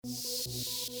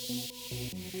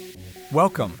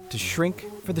Welcome to Shrink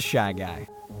for the Shy Guy.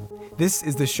 This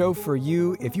is the show for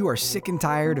you if you are sick and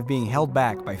tired of being held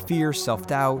back by fear,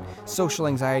 self-doubt, social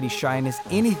anxiety, shyness,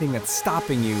 anything that's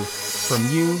stopping you from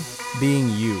you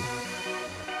being you.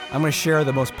 I'm going to share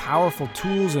the most powerful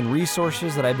tools and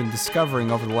resources that I've been discovering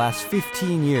over the last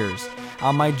 15 years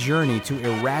on my journey to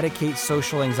eradicate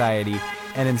social anxiety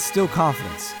and instill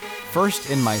confidence,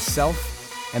 first in myself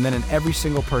and then in every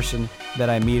single person that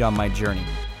I meet on my journey.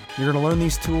 You're going to learn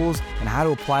these tools and how to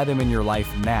apply them in your life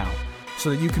now so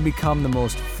that you can become the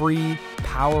most free,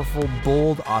 powerful,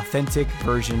 bold, authentic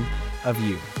version of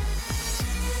you.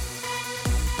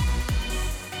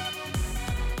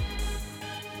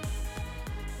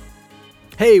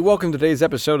 Hey, welcome to today's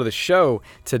episode of the show.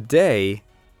 Today,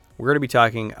 we're going to be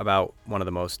talking about one of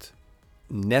the most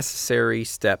necessary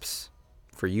steps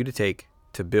for you to take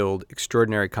to build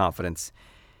extraordinary confidence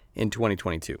in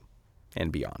 2022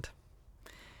 and beyond.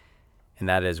 And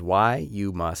that is why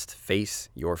you must face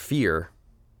your fear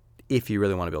if you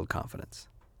really want to build confidence.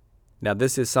 Now,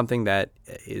 this is something that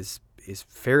is it's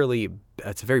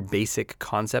a very basic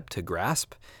concept to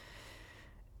grasp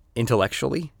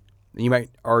intellectually. You might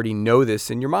already know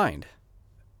this in your mind,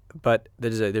 but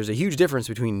there's a huge difference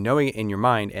between knowing it in your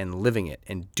mind and living it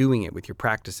and doing it with your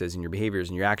practices and your behaviors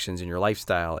and your actions and your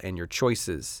lifestyle and your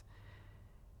choices.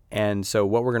 And so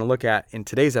what we're going to look at in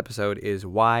today's episode is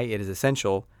why it is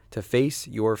essential to face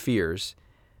your fears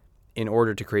in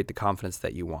order to create the confidence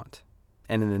that you want.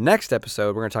 And in the next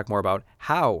episode, we're going to talk more about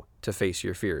how to face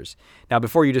your fears. Now,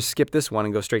 before you just skip this one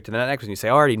and go straight to the next one, you say,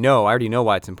 I already know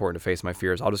why it's important to face my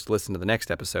fears. I'll just listen to the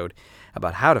next episode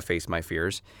about how to face my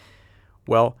fears.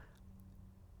 Well,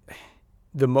 one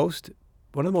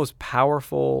of the most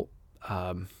powerful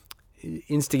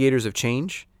instigators of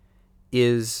change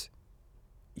is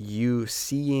you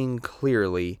seeing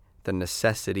clearly the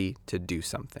necessity to do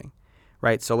something,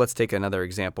 right? So let's take another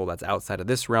example that's outside of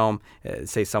this realm.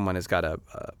 Say someone has got a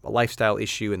lifestyle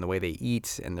issue in the way they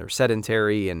eat, and they're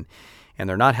sedentary and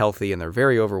they're not healthy and they're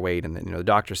very overweight. And the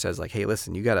doctor says like, hey,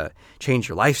 listen, you got to change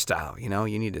your lifestyle. You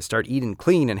need to start eating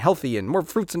clean and healthy and more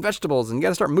fruits and vegetables, and you got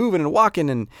to start moving and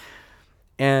walking.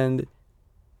 And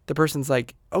the person's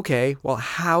like, okay, well,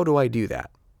 how do I do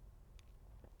that?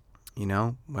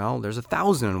 Well, there's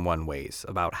 1,001 ways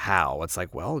about how. It's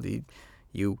like, well,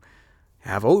 you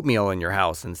have oatmeal in your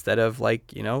house instead of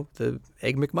the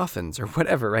Egg McMuffins or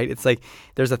whatever, right? It's like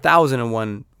there's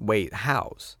 1,001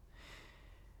 hows.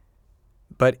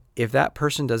 But if that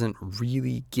person doesn't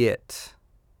really get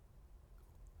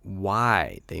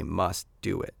why they must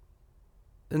do it,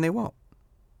 then they won't.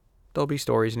 There'll be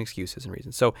stories and excuses and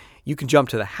reasons. So you can jump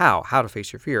to the how to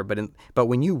face your fear. But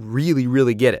when you really,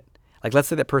 really get it, like let's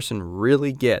say that person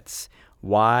really gets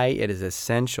why it is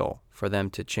essential for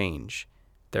them to change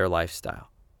their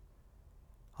lifestyle,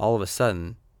 all of a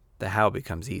sudden the how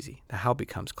becomes easy. The how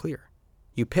becomes clear.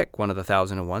 You pick one of the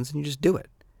 1,001s and you just do it.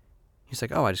 It's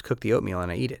like, oh, I just cook the oatmeal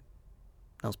and I eat it.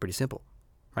 That was pretty simple,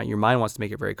 right? Your mind wants to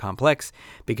make it very complex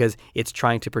because it's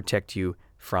trying to protect you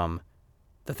from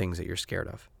the things that you're scared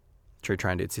of.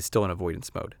 It's still in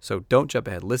avoidance mode. So don't jump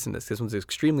ahead. Listen to this. This one's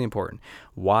extremely important.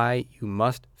 Why you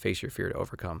must face your fear to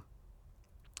overcome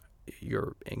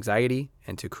your anxiety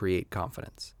and to create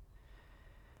confidence.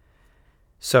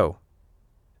 So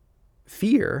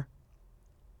fear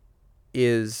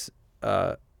is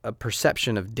a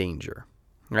perception of danger,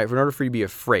 right? In order for you to be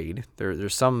afraid,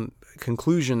 there's some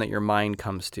conclusion that your mind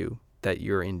comes to that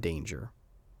you're in danger.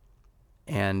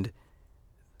 And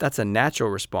that's a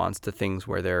natural response to things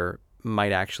where there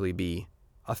might actually be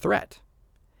a threat.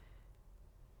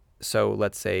 So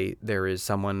let's say there is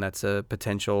someone that's a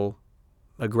potential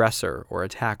aggressor or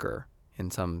attacker in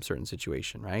some certain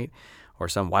situation, right? Or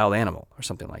some wild animal or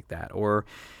something like that. Or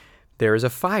there is a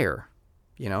fire,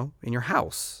 in your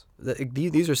house.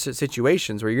 These are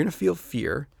situations where you're going to feel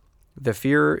fear. The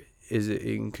fear is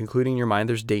in concluding in your mind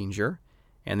there's danger,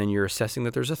 and then you're assessing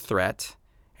that there's a threat,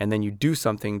 and then you do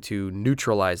something to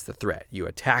neutralize the threat. You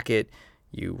attack it,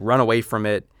 you run away from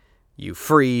it, you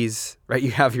freeze, right?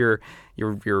 You have your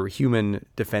human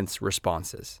defense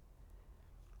responses.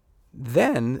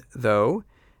 Then, though,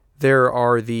 there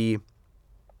are the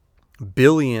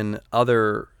billion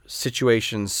other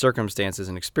situations, circumstances,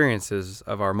 and experiences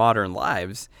of our modern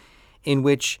lives in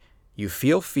which you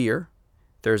feel fear,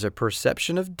 there's a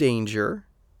perception of danger,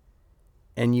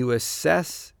 and you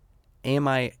assess, am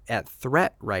I at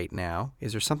threat right now?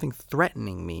 Is there something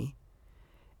threatening me?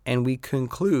 And we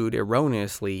conclude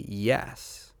erroneously,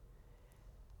 yes.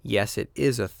 Yes, it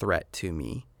is a threat to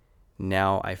me.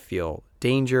 Now I feel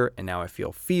danger, and now I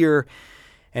feel fear.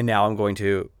 And now I'm going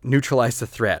to neutralize the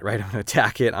threat, right? I'm going to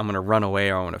attack it, I'm going to run away,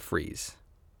 or I'm going to freeze.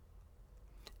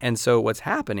 And so what's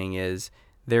happening is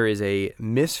there is a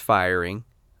misfiring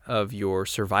of your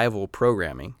survival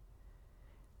programming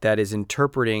that is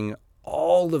interpreting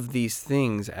all of these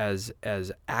things as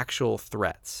actual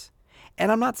threats.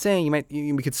 And I'm not saying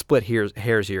we could split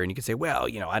hairs here, and you could say, well,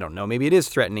 I don't know, maybe it is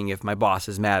threatening if my boss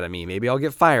is mad at me, maybe I'll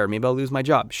get fired, maybe I'll lose my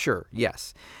job. Sure,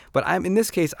 yes. But in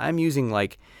this case, I'm using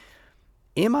like,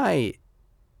 am I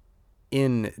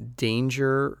in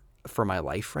danger for my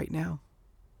life right now?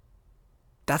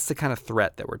 That's the kind of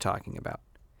threat that we're talking about.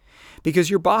 Because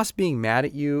your boss being mad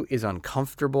at you is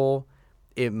uncomfortable.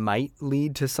 It might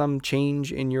lead to some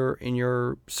change in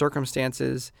your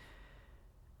circumstances,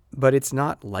 but it's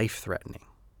not life-threatening.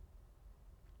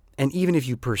 And even if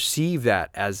you perceive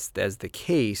that as the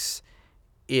case,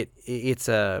 it's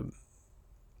a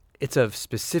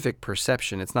specific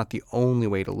perception. It's not the only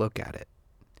way to look at it.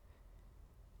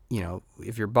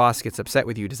 If your boss gets upset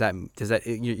with you, does that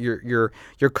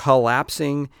you're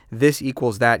collapsing this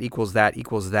equals that equals that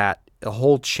equals that, a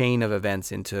whole chain of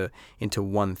events into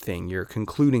one thing. You're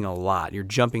concluding a lot. You're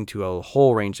jumping to a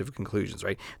whole range of conclusions,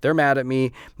 right? They're mad at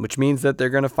me, which means that they're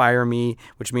going to fire me,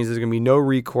 which means there's going to be no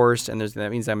recourse, and that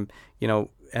means I'm not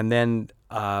going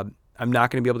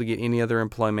to be able to get any other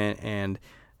employment, and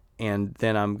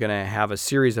then I'm going to have a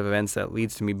series of events that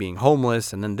leads to me being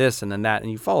homeless, and then this, and then that,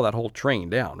 and you follow that whole train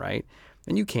down, right?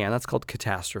 And that's called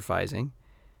catastrophizing.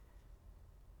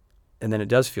 And then it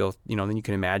does feel, then you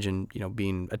can imagine,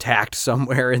 being attacked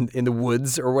somewhere in the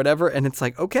woods or whatever. And it's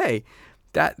like, okay,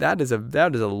 that is a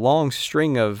long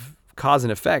string of cause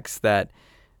and effects that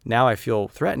now I feel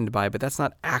threatened by, but that's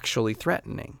not actually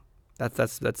threatening.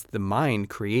 That's the mind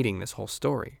creating this whole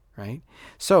story, right?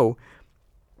 So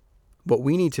what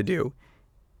we need to do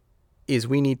is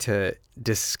we need to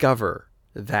discover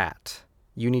that.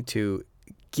 You need to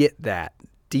get that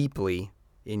deeply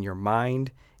in your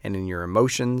mind and in your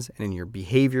emotions and in your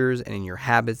behaviors and in your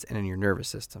habits and in your nervous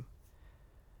system,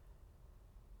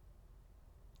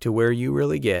 to where you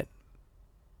really get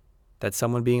that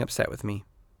someone being upset with me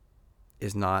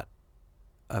is not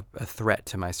a threat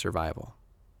to my survival.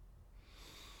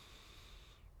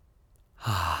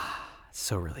 It's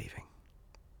so relieving.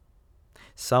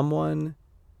 Someone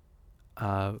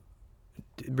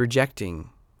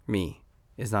rejecting me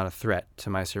is not a threat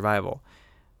to my survival.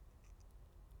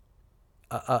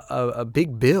 A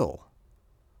big bill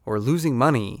or losing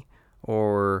money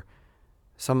or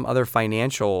some other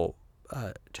financial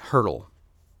hurdle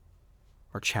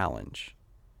or challenge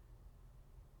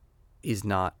is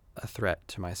not a threat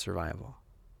to my survival.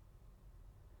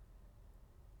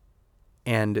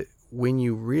 And when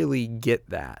you really get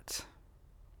that,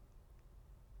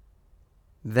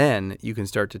 then you can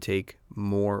start to take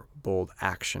more bold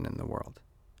action in the world,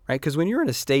 right? Because when you're in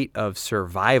a state of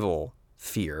survival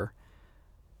fear,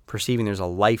 perceiving there's a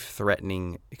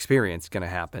life-threatening experience going to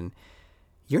happen,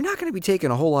 you're not going to be taking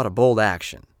a whole lot of bold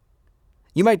action.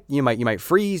 You might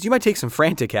freeze. You might take some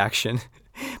frantic action,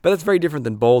 but that's very different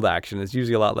than bold action. It's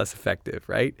usually a lot less effective,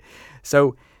 right?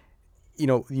 So,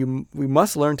 we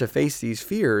must learn to face these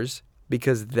fears,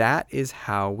 because that is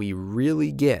how we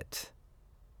really get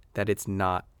that it's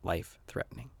not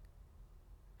life-threatening.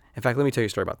 In fact, let me tell you a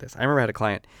story about this. I remember I had a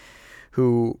client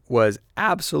who was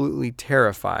absolutely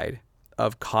terrified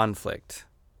of conflict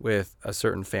with a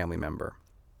certain family member.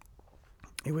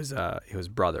 It was his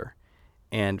brother.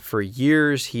 And for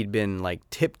years, he'd been like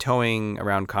tiptoeing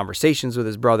around conversations with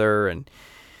his brother, and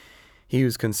he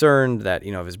was concerned that,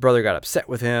 if his brother got upset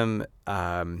with him,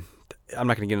 I'm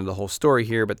not going to get into the whole story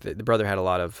here, but the brother had a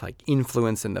lot of like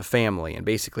influence in the family. And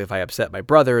basically, if I upset my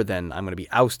brother, then I'm going to be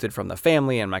ousted from the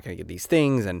family, and I'm not going to get these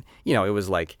things. And, it was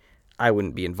like I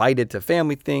wouldn't be invited to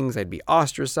family things. I'd be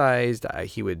ostracized.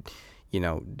 He would,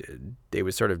 they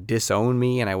would sort of disown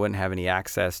me, and I wouldn't have any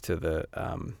access to the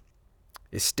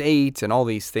estate and all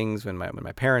these things when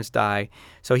my parents die.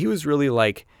 So he was really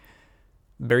like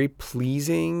very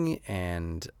pleasing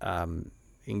and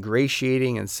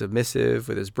ingratiating and submissive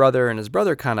with his brother, and his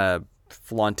brother kind of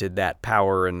flaunted that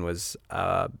power and was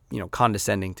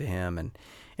condescending to him, and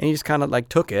he just kind of like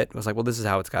took it. It was like, well, this is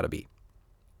how it's got to be.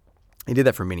 He did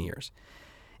that for many years.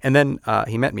 And then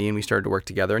he met me, and we started to work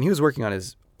together, and he was working on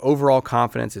his overall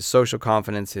confidence, his social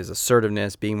confidence, his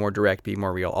assertiveness, being more direct, being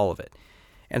more real, all of it.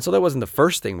 And so that wasn't the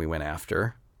first thing we went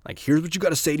after. Like, here's what you got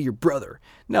to say to your brother.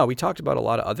 No, we talked about a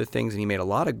lot of other things, and he made a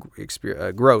lot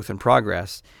of growth and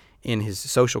progress in his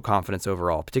social confidence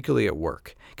overall, particularly at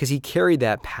work, because he carried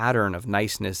that pattern of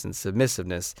niceness and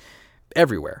submissiveness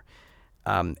everywhere.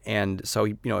 And so,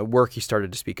 at work, he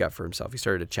started to speak up for himself. He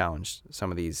started to challenge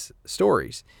some of these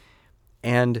stories.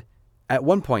 And at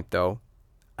one point, though,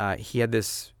 he had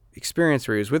this experience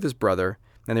where he was with his brother,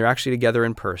 and they were actually together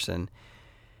in person,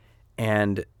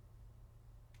 and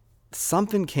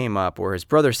something came up where his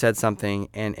brother said something,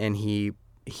 and he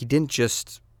didn't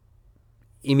just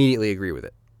immediately agree with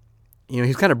it.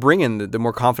 He's kind of bringing the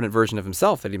more confident version of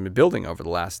himself that he'd been building over the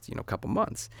last, couple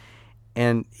months.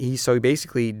 And he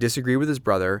basically disagreed with his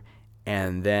brother,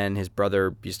 and then his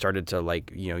brother started to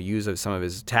use some of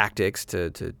his tactics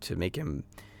to make him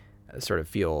sort of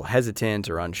feel hesitant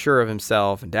or unsure of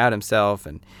himself and doubt himself.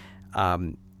 And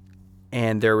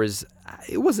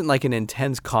it wasn't like an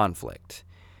intense conflict,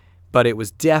 but it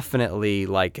was definitely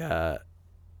like,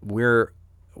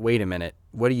 wait a minute,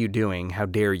 what are you doing? How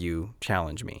dare you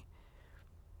challenge me?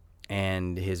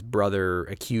 And his brother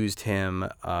accused him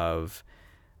of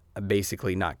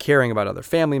basically not caring about other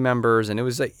family members, and it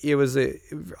was a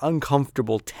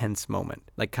uncomfortable, tense moment,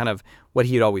 like kind of what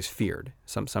he had always feared,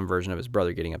 some version of his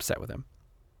brother getting upset with him.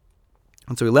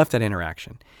 And so he left that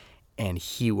interaction, and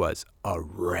he was a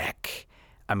wreck.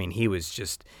 I mean, he was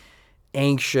just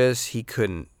anxious. He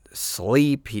couldn't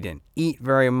sleep. He didn't eat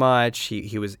very much.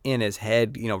 He was in his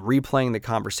head, replaying the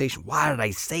conversation. Why did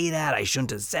I say that? I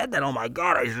shouldn't have said that. Oh my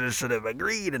God, I should have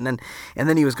agreed. And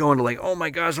then he was going to oh my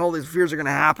gosh, all these fears are going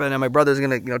to happen, and my brother's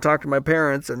going to talk to my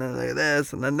parents, and then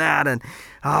this and then that, and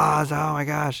oh my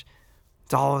gosh,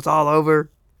 it's all over.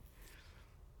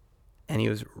 And he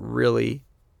was really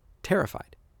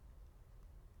terrified.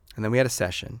 And then we had a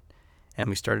session, and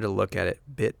we started to look at it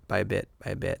bit by bit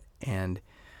by bit, and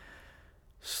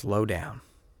slow down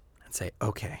and say,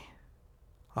 okay,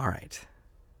 all right,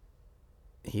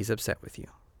 he's upset with you.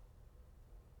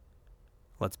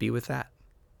 Let's be with that.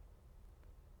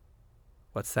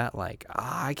 What's that like?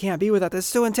 I can't be with that. That's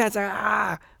so intense.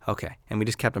 Okay. And we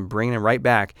just kept him bringing him right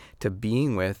back to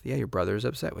being with, your brother's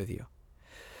upset with you.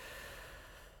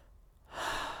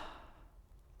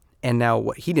 And now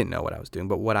what he didn't know what I was doing,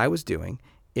 but what I was doing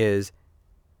is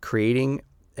creating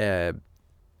a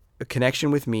connection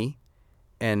with me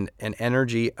and an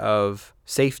energy of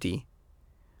safety,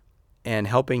 and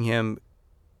helping him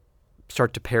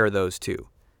start to pair those two.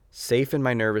 Safe in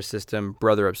my nervous system,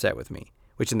 brother upset with me,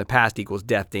 which in the past equals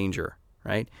death, danger,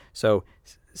 right? So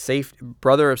safe,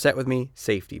 brother upset with me,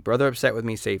 safety. Brother upset with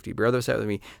me, safety. Brother upset with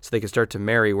me, so they could start to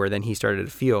marry, where then he started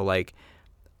to feel like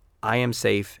I am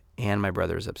safe and my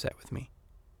brother is upset with me.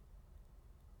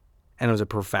 And it was a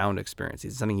profound experience.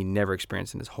 It's something he never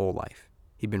experienced in his whole life.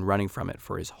 He'd been running from it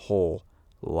for his whole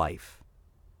life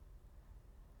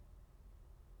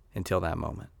until that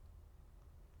moment.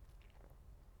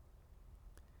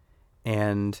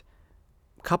 And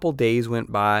a couple days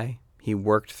went by. He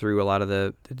worked through a lot of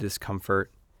the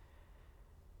discomfort.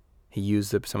 He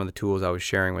used some of the tools I was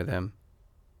sharing with him.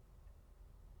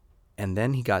 And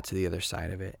then he got to the other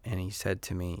side of it, and he said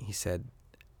to me,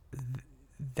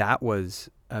 that was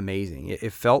amazing.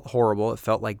 It felt horrible. It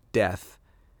felt like death.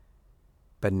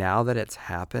 But now that it's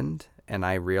happened, and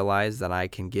I realize that I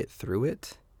can get through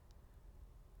it,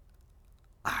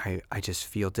 I just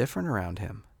feel different around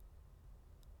him.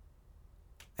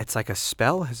 It's like a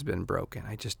spell has been broken.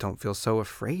 I just don't feel so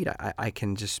afraid. I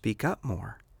can just speak up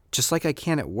more. Just like I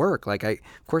can at work. Like of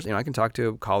course, I can talk to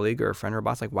a colleague or a friend or a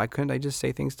boss. Like, why couldn't I just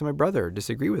say things to my brother, or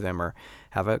disagree with him, or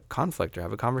have a conflict, or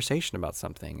have a conversation about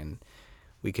something, and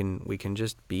we can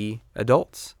just be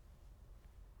adults.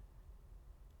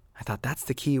 I thought that's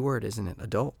the key word, isn't it?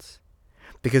 Adults.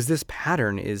 Because this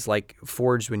pattern is like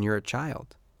forged when you're a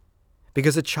child.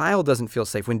 Because a child doesn't feel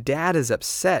safe. When dad is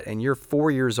upset and you're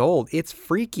 4 years old, it's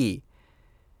freaky.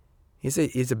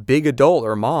 He's a big adult,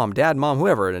 or mom, dad, mom,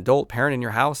 whoever, an adult parent in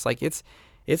your house. Like it's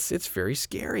very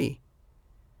scary.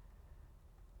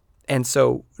 And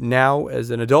so now as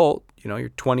an adult, your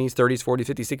 20s, 30s, 40s,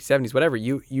 50s, 60s, 70s, whatever,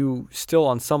 you still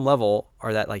on some level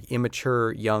are that like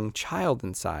immature young child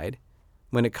inside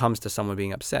when it comes to someone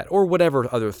being upset, or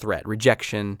whatever other threat,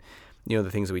 rejection,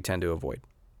 the things that we tend to avoid.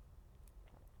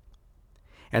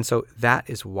 And so that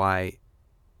is why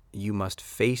you must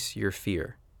face your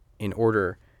fear in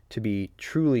order to be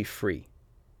truly free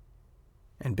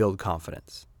and build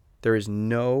confidence. There is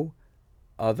no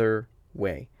other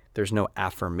way. There's no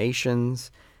affirmations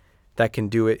that can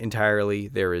do it entirely.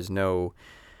 There is no,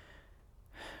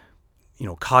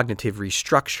 cognitive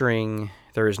restructuring.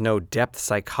 There is no depth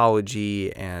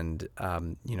psychology and,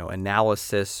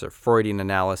 analysis, or Freudian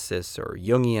analysis, or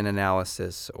Jungian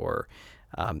analysis, or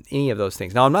any of those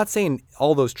things. Now, I'm not saying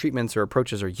all those treatments or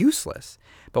approaches are useless,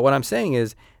 but what I'm saying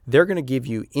is they're going to give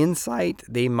you insight.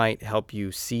 They might help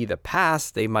you see the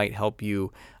past. They might help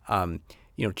you,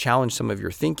 challenge some of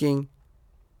your thinking.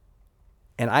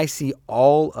 And I see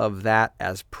all of that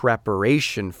as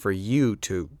preparation for you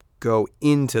to go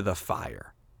into the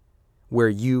fire where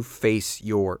you face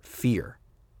your fear.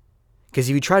 Because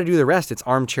if you try to do the rest, it's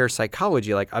armchair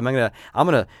psychology. Like I'm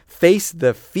gonna face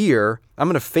the fear. I'm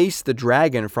gonna face the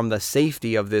dragon from the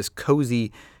safety of this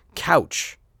cozy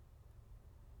couch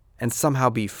and somehow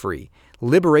be free.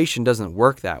 Liberation doesn't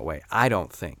work that way, I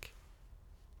don't think.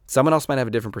 Someone else might have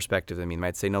a different perspective than me. They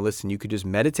might say, no, listen, you could just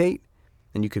meditate,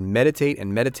 and you can meditate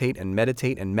and meditate and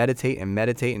meditate and meditate and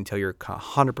meditate until you're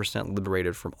 100%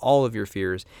 liberated from all of your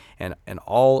fears and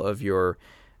all of your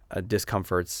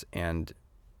discomforts and,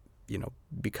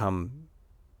 become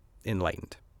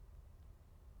enlightened.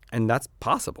 And that's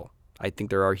possible. I think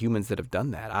there are humans that have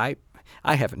done that.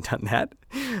 I haven't done that.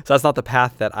 So that's not the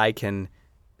path that I can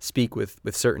speak with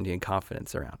certainty and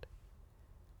confidence around.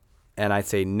 And I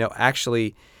say, no,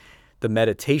 actually, the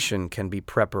meditation can be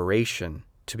preparation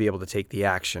to be able to take the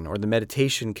action. Or the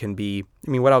meditation can be,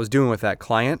 what I was doing with that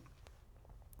client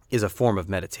is a form of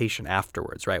meditation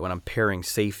afterwards, right? When I'm pairing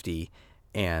safety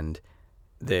and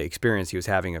the experience he was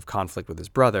having of conflict with his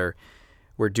brother,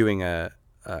 we're doing a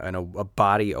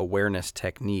body awareness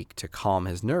technique to calm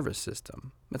his nervous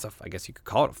system. I guess you could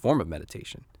call it a form of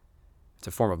meditation. It's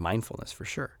a form of mindfulness for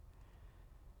sure.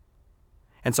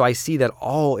 And so I see that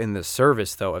all in the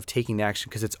service, though, of taking the action,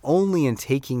 because it's only in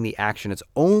taking the action, it's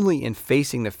only in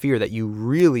facing the fear that you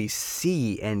really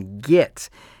see and get.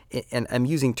 And I'm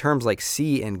using terms like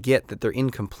see and get, that they're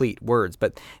incomplete words,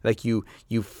 but like you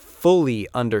fully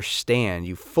understand,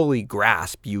 you fully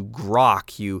grasp, you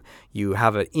grok, you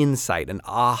have an insight, an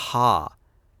aha,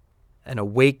 an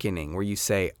awakening where you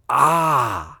say,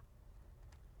 that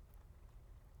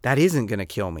isn't going to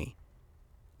kill me.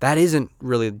 That isn't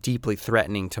really deeply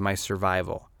threatening to my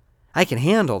survival. I can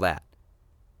handle that.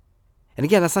 And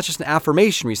again, that's not just an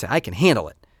affirmation where you say, I can handle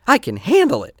it. I can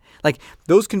handle it. Like,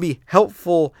 those can be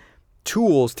helpful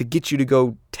tools to get you to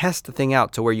go test the thing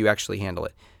out to where you actually handle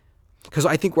it. Because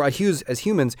I think as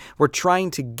humans, we're trying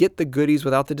to get the goodies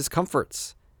without the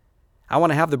discomforts. I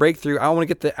want to have the breakthrough. I want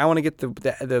to get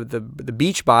the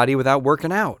beach body without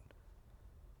working out.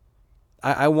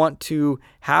 I want to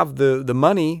have the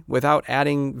money without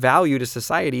adding value to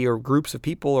society or groups of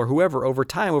people or whoever over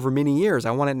time, over many years.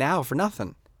 I want it now for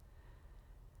nothing.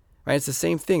 Right? It's the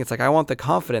same thing. It's like I want the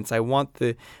confidence. I want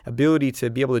the ability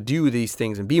to be able to do these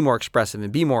things and be more expressive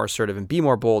and be more assertive and be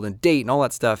more bold and date and all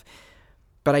that stuff.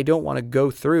 But I don't want to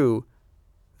go through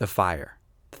the fire,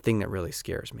 the thing that really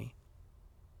scares me.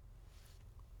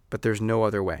 But there's no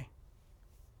other way.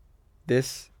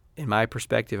 This, in my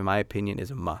perspective, in my opinion,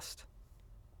 is a must.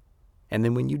 And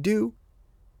then when you do,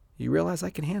 you realize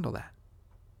I can handle that.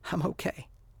 I'm okay.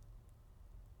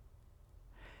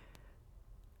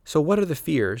 So what are the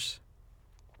fears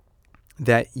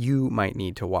that you might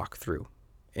need to walk through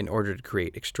in order to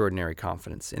create extraordinary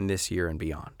confidence in this year and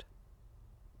beyond?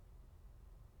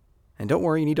 And don't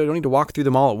worry, you don't need to walk through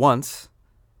them all at once.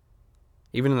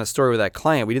 Even in the story with that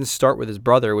client, we didn't start with his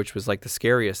brother, which was like the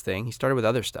scariest thing. He started with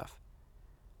other stuff.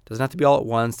 Doesn't have to be all at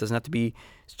once. Doesn't have to be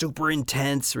super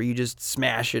intense where you just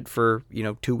smash it for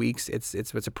 2 weeks. It's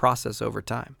a process over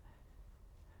time.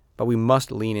 But we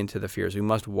must lean into the fears. We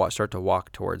must start to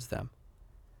walk towards them.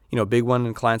 A big one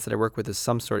in clients that I work with is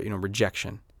some sort of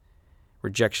rejection.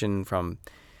 Rejection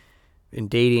in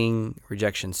dating,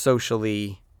 rejection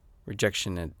socially,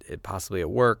 rejection possibly at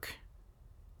work.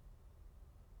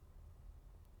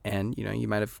 And you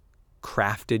might have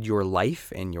crafted your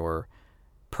life and your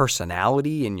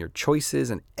personality and your choices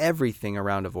and everything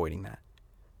around avoiding that.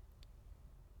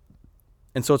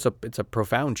 And so it's a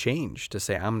profound change to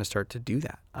say, I'm going to start to do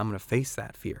that. I'm going to face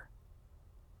that fear.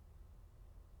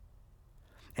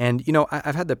 And,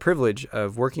 I've had the privilege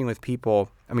of working with people,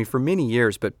 for many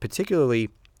years, but particularly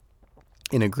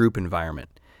in a group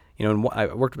environment. And I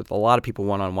worked with a lot of people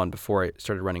one-on-one before I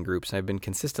started running groups. And I've been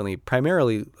consistently,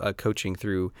 primarily coaching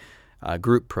through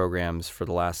group programs for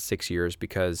the last 6 years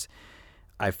because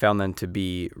I found them to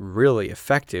be really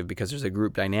effective because there's a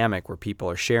group dynamic where people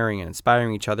are sharing and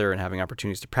inspiring each other and having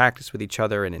opportunities to practice with each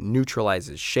other, and it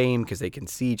neutralizes shame because they can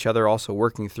see each other also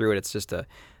working through it. It's just a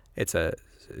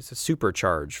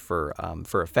supercharge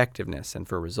for effectiveness and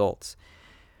for results.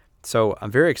 So I'm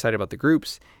very excited about the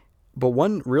groups. But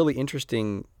one really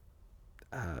interesting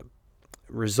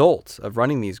result of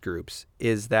running these groups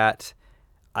is that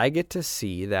I get to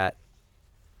see that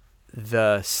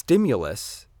the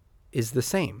stimulus is the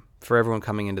same for everyone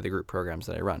coming into the group programs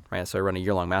that I run, right? So I run a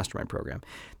year-long mastermind program.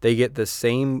 They get the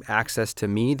same access to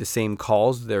me, the same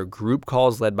calls, their group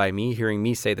calls led by me, hearing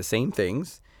me say the same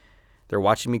things. They're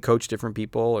watching me coach different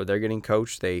people, or they're getting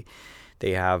coached. They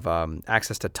They have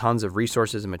access to tons of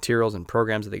resources and materials and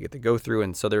programs that they get to go through.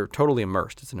 And so they're totally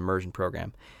immersed. It's an immersion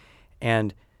program.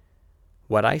 And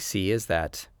what I see is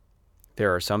that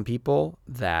there are some people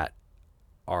that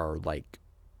are like,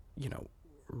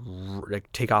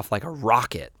 take off like a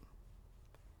rocket,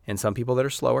 and some people that are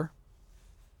slower.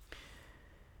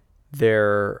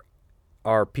 There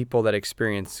are people that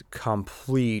experience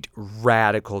complete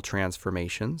radical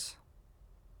transformations,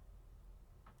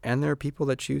 and there are people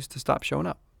that choose to stop showing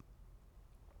up,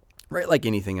 right? Like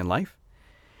anything in life.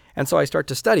 And so I start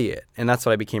to study it, and that's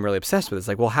what I became really obsessed with. It's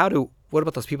like, well, what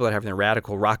about those people that have their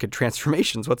radical rocket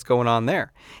transformations? What's going on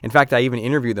there? In fact, I even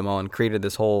interviewed them all and created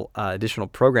this whole additional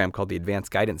program called the Advanced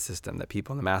Guidance System that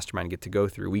people in the mastermind get to go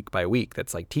through week by week.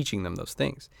 That's like teaching them those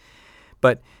things.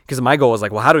 But because my goal was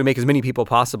like, well, how do we make as many people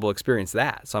possible experience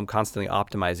that? So I'm constantly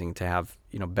optimizing to have,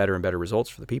 better and better results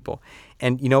for the people.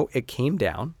 And, it came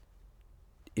down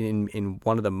in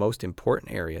one of the most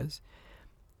important areas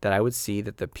that I would see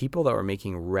that the people that were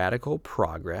making radical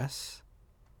progress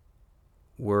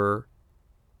were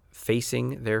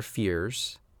facing their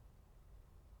fears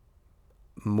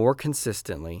more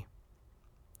consistently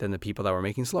than the people that were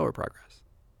making slower progress.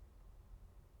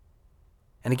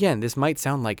 And again, this might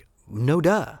sound like no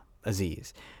duh,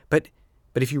 Aziz, but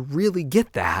if you really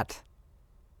get that,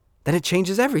 then it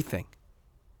changes everything,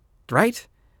 right?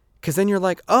 Because then you're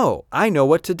like, oh, I know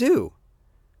what to do.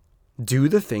 Do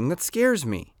the thing that scares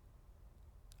me.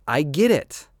 I get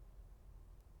it.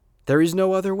 There is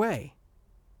no other way.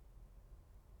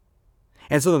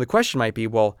 And so then the question might be,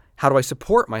 well, how do I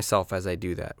support myself as I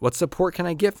do that? What support can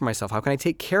I get for myself? How can I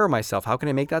take care of myself? How can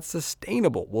I make that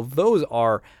sustainable? Well, those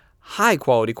are high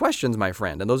quality questions, my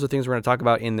friend. And those are things we're going to talk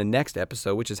about in the next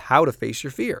episode, which is how to face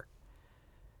your fear.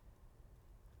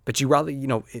 But you rather,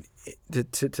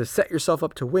 to set yourself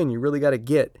up to win, you really got to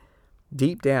get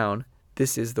deep down,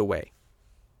 this is the way.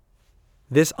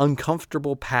 This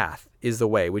uncomfortable path is the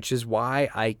way, which is why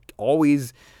I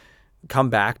always come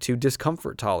back to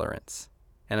discomfort tolerance.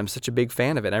 And I'm such a big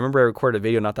fan of it. I remember I recorded a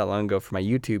video not that long ago for my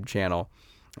YouTube channel,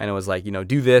 and it was like,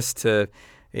 do this to,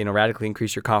 radically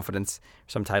increase your confidence,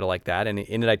 some title like that. And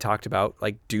in it, I talked about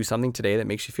like, do something today that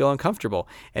makes you feel uncomfortable.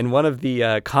 And one of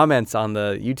the comments on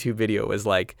the YouTube video was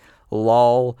like,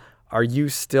 lol, are you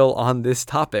still on this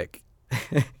topic?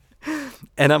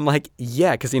 And I'm like,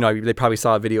 yeah, because, they probably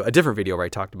saw a different video where I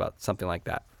talked about something like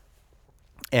that.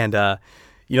 And,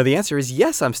 the answer is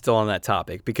yes, I'm still on that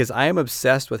topic because I am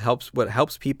obsessed with what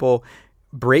helps people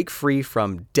break free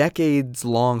from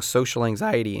decades-long social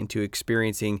anxiety into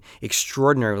experiencing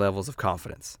extraordinary levels of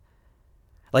confidence.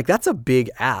 Like, that's a big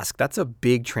ask. That's a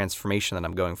big transformation that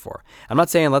I'm going for. I'm not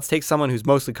saying let's take someone who's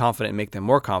mostly confident and make them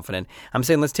more confident. I'm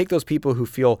saying let's take those people who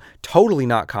feel totally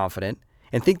not confident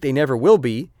and think they never will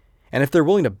be, and if they're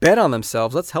willing to bet on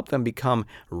themselves, let's help them become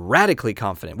radically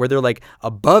confident, where they're like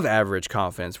above average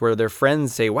confidence, where their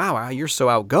friends say, wow, you're so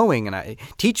outgoing, and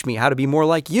teach me how to be more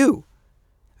like you.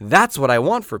 That's what I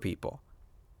want for people.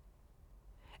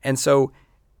 And so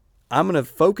I'm going to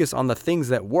focus on the things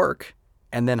that work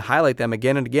and then highlight them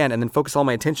again and again, and then focus all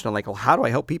my attention on like, well, how do I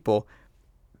help people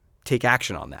take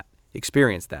action on that,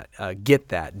 experience that, get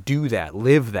that, do that,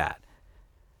 live that?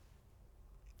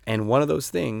 And one of those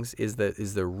things is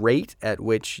the rate at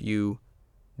which you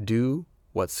do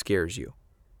what scares you.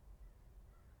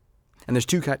 And there's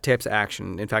two types of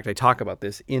action. In fact, I talk about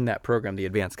this in that program, the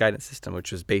Advanced Guidance System,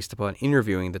 which was based upon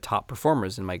interviewing the top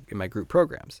performers in my group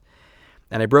programs.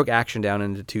 And I broke action down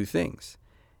into two things: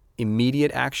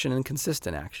 immediate action and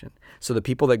consistent action. So the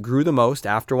people that grew the most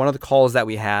after one of the calls that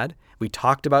we had, we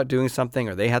talked about doing something,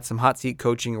 or they had some hot seat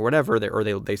coaching or whatever,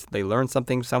 they learned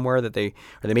something somewhere that they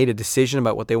made a decision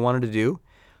about what they wanted to do,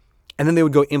 and then they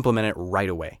would go implement it right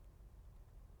away.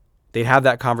 They'd have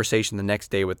that conversation the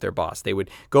next day with their boss. They would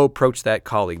go approach that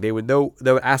colleague. They would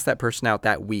ask that person out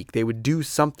that week. They would do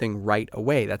something right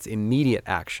away. That's immediate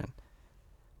action.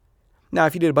 Now,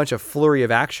 if you did a bunch of flurry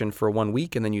of action for 1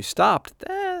 week and then you stopped,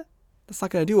 that's not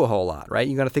going to do a whole lot, right?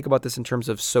 You got to think about this in terms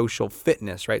of social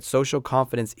fitness, right? Social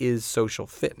confidence is social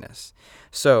fitness.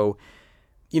 So,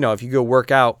 if you go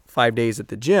work out 5 days at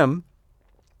the gym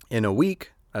in a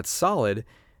week, that's solid.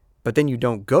 But then you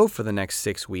don't go for the next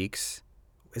 6 weeks.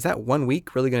 Is that 1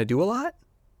 week really going to do a lot?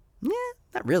 Yeah,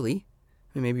 not really.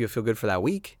 I mean, maybe you'll feel good for that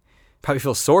week. Probably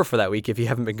feel sore for that week if you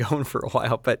haven't been going for a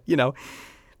while. But,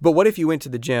 but what if you went to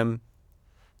the gym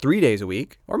 3 days a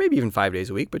week, or maybe even 5 days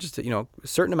a week, but just, a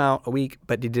certain amount a week,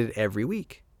 but you did it every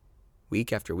week,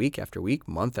 week after week after week,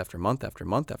 month after month after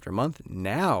month after month.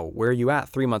 Now, where are you at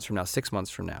 3 months from now, 6 months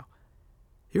from now?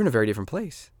 You're in a very different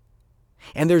place.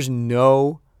 And there's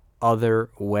no other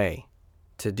way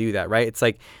to do that, right? It's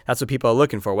like, that's what people are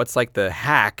looking for. What's like the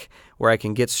hack where I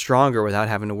can get stronger without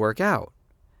having to work out?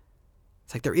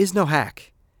 It's like, there is no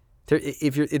hack.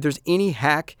 If there's any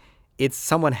hack, it's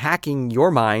someone hacking your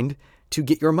mind to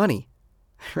get your money,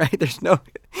 right? There's no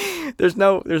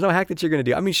hack that you're going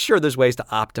to do. I mean, sure, there's ways to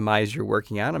optimize your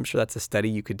working out. I'm sure that's a study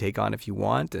you could take on if you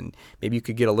want, and maybe you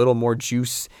could get a little more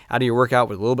juice out of your workout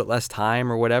with a little bit less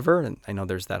time or whatever. And I know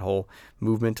there's that whole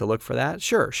movement to look for that.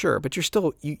 Sure. But you're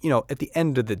still, at the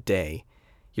end of the day,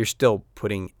 you're still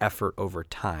putting effort over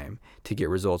time to get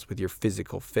results with your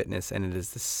physical fitness. And it is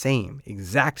the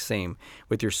exact same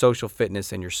with your social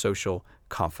fitness and your social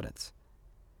confidence.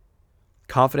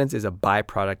 Confidence is a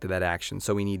byproduct of that action.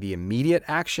 So we need the immediate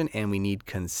action and we need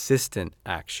consistent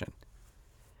action.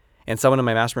 And someone in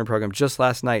my mastermind program just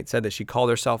last night said that she called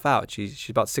herself out. She's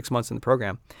about 6 months in the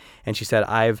program. And she said,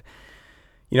 and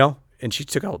she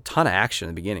took a ton of action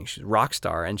in the beginning. She's a rock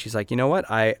star. And she's like, you know what?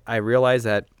 I realized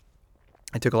that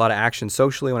I took a lot of action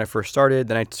socially when I first started.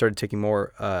 Then I started taking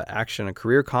more action on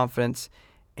career confidence.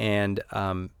 And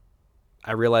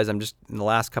I realized I'm just, in the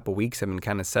last couple of weeks, I've been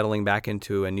kind of settling back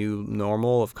into a new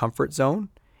normal of comfort zone.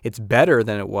 It's better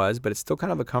than it was, but it's still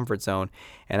kind of a comfort zone.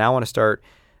 And I want to start,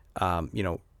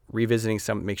 revisiting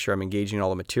make sure I'm engaging in all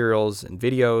the materials and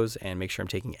videos and make sure I'm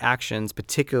taking actions,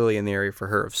 particularly in the area for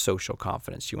her of social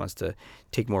confidence. She wants to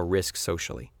take more risks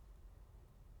socially.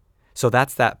 So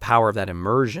that's that power of that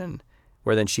immersion,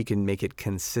 where then she can make it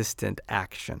consistent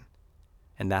action.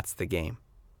 And that's the game.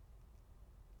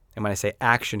 And when I say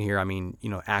action here, I mean,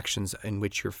 actions in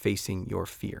which you're facing your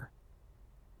fear.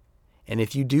 And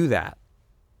if you do that,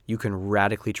 you can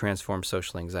radically transform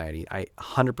social anxiety. I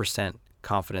 100%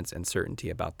 confidence and certainty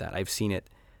about that. I've seen it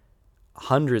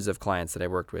hundreds of clients that I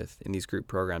worked with in these group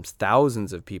programs,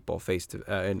 thousands of people faced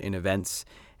in events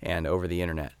and over the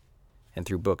internet and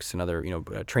through books and other,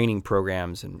 training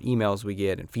programs and emails we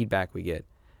get and feedback we get.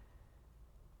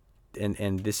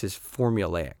 And this is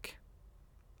formulaic.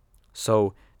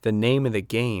 So the name of the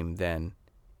game then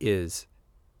is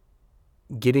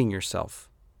getting yourself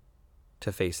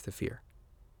to face the fear.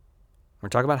 We're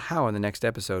talking about how in the next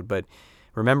episode, but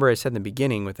remember I said in the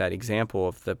beginning with that example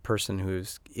of the person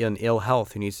who's in ill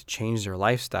health who needs to change their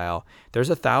lifestyle, there's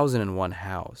 1,001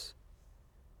 hows.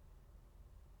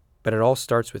 But it all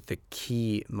starts with the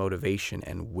key motivation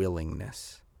and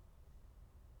willingness.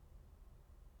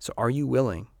 So are you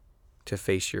willing to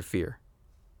face your fear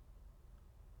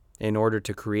in order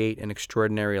to create an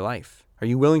extraordinary life? Are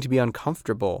you willing to be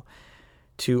uncomfortable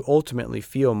to ultimately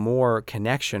feel more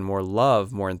connection, more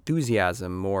love, more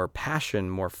enthusiasm, more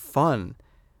passion, more fun,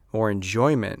 more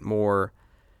enjoyment,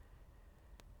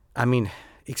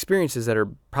 experiences that are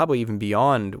probably even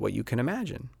beyond what you can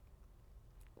imagine?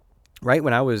 Right?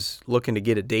 When I was looking to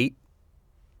get a date,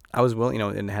 I was willing,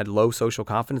 and had low social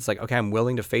confidence, like, okay, I'm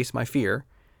willing to face my fear.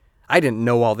 I didn't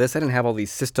know all this. I didn't have all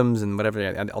these systems and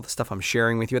whatever, all the stuff I'm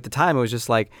sharing with you. At the time, it was just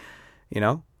like,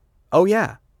 oh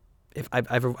yeah, if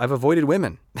I've avoided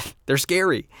women. They're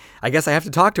scary. I guess I have to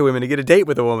talk to women to get a date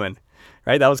with a woman,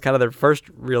 right? That was kind of the first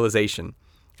realization.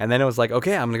 And then it was like,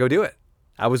 okay, I'm going to go do it.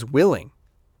 I was willing.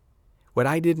 What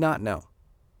I did not know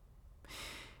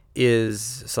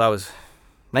so that was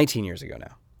 19 years ago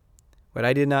now. What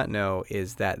I did not know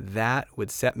is that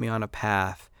would set me on a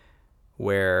path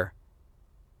where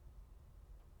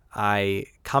I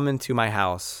come into my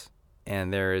house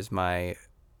and there is my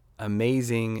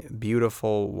amazing,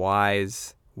 beautiful,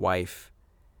 wise wife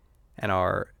and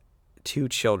our 2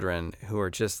 children who are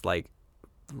just like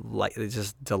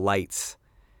just delights.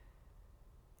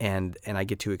 And I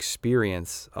get to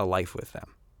experience a life with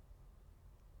them.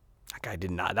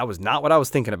 That was not what I was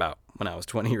thinking about when I was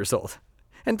 20 years old.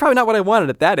 And probably not what I wanted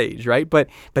at that age, right? But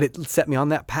it set me on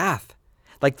that path.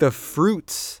 Like the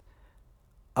fruits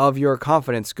of your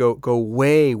confidence go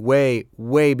way, way,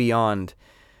 way beyond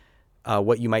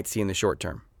what you might see in the short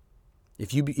term.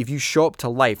 If you show up to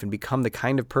life and become the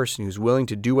kind of person who's willing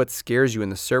to do what scares you in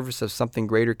the service of something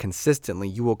greater consistently,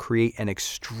 you will create an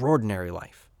extraordinary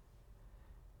life.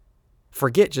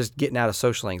 Forget just getting out of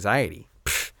social anxiety.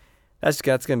 That's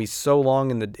going to be so long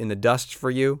in the dust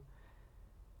for you.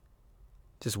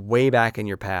 Just way back in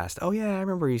your past. Oh yeah, I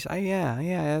remember.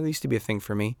 That used to be a thing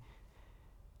for me.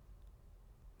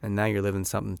 And now you're living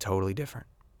something totally different.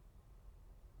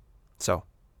 So,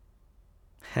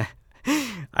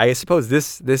 I suppose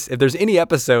this if there's any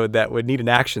episode that would need an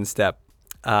action step,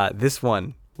 this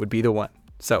one would be the one.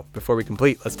 So before we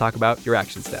complete, let's talk about your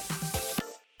action step.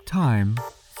 Time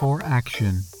for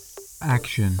action.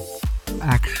 Action.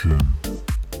 Action.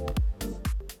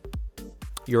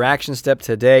 Your action step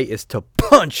today is to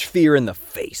punch fear in the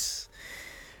face.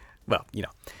 Well,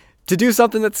 to do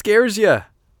something that scares you,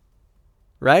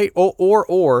 right?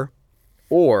 Or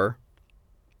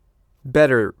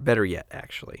better yet,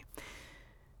 actually.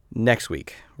 Next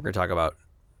week, we're going to talk about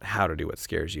how to do what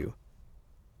scares you.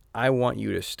 I want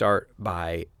you to start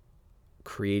by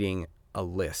creating a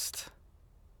list.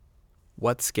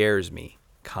 What scares me,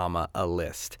 comma, a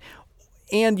list.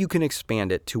 And you can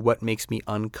expand it to what makes me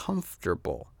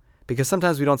uncomfortable. Because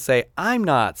sometimes we don't say, I'm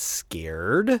not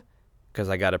scared, because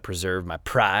I got to preserve my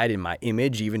pride and my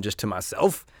image, even just to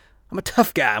myself. I'm a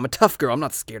tough guy. I'm a tough girl. I'm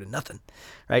not scared of nothing,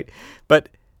 right? But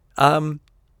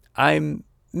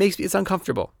it's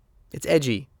uncomfortable. It's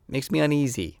edgy. Makes me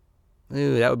uneasy.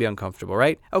 Ooh, that would be uncomfortable,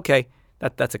 right? Okay,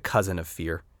 that's a cousin of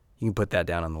fear. You can put that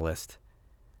down on the list.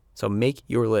 So make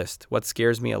your list. What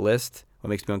scares me, a list. What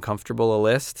makes me uncomfortable, a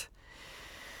list.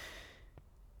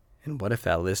 And what if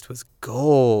that list was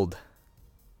gold?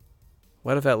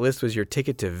 What if that list was your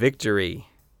ticket to victory?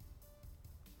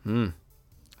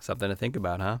 Something to think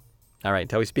about, huh? All right,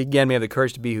 until we speak again, may you have the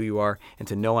courage to be who you are and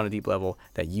to know on a deep level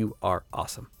that you are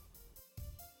awesome.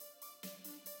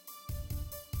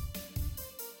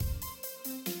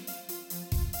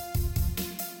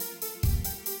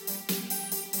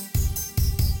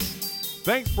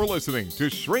 Thanks for listening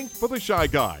to Shrink for the Shy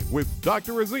Guy with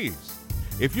Dr. Aziz.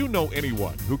 If you know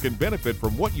anyone who can benefit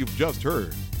from what you've just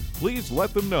heard, please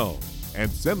let them know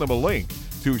and send them a link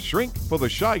to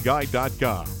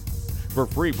shrinkfortheshyguy.com. For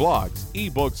free blogs,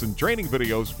 ebooks, and training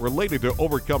videos related to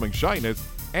overcoming shyness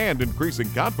and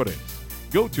increasing confidence,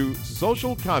 go to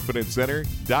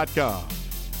socialconfidencecenter.com.